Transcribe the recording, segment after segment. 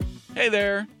Hey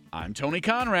there, I'm Tony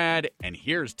Conrad, and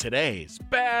here's today's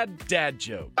bad dad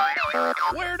joke.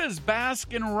 Where does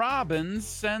Baskin Robbins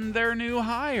send their new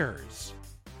hires?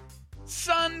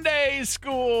 Sunday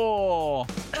school!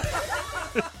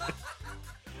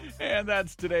 And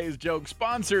that's today's joke,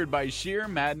 sponsored by Sheer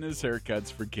Madness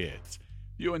Haircuts for Kids.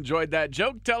 If you enjoyed that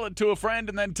joke, tell it to a friend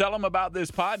and then tell them about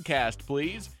this podcast,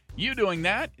 please. You doing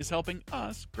that is helping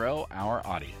us grow our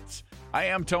audience. I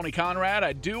am Tony Conrad.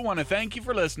 I do want to thank you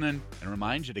for listening and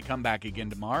remind you to come back again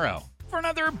tomorrow for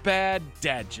another bad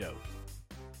dad joke.